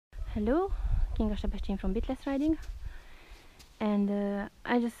Hello, Kinga Sebastian from Bitless Riding, and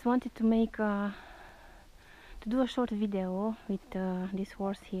I just wanted to do a short video with this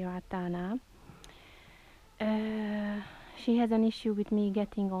horse here, Atana. She has an issue with me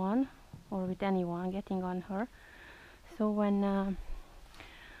getting on, or with anyone getting on her. So when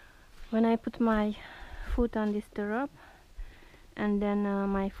I put my foot on this stirrup, and then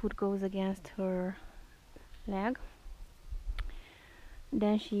my foot goes against her leg,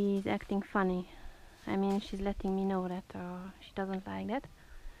 then she's acting funny. I mean, she's letting me know that she doesn't like that,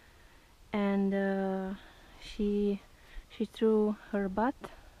 and she threw her butt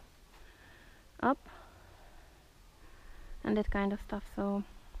up and that kind of stuff. So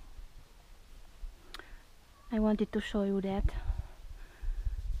I wanted to show you that.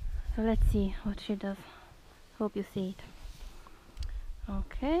 So let's see what she does. Hope you see it.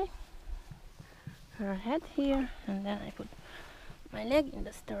 Okay, her head here, and then I put my leg in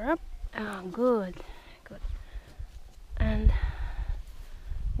the stirrup. Oh, good, and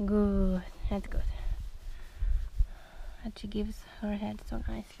good. That's good. And she gives her head so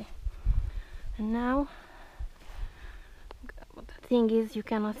nicely. And now, the thing is, you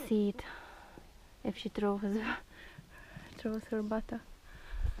cannot see it if she throws her butt up.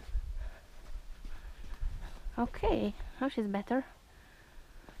 Okay, now she's better,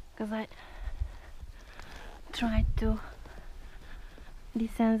 because I tried to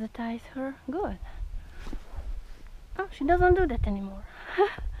desensitize her. Good. Oh, she doesn't do that anymore.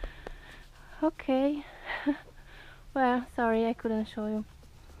 Okay. Well, sorry, I couldn't show you.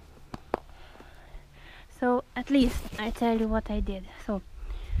 So at least I tell you what I did. So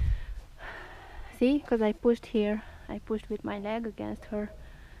see, because I pushed here, I pushed with my leg against her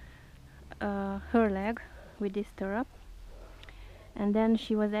leg with this stirrup, and then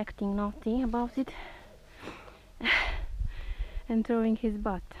she was acting naughty about it and throwing his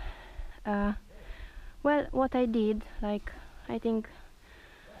butt. Well, what I did, like I think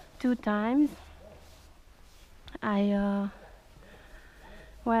 2 times, I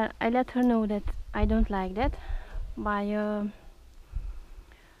let her know that I don't like that by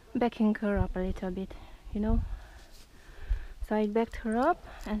backing her up a little bit, you know. So I backed her up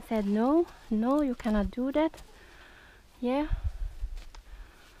and said, no, you cannot do that. Yeah.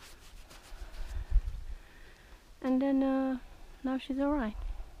 And then now she's alright.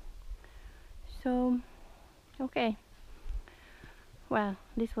 So, okay. Well,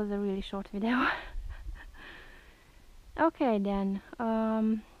 this was a really short video. Okay then,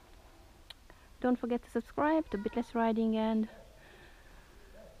 don't forget to subscribe to Bitless Riding, and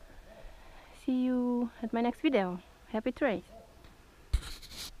see you at my next video. Happy trails!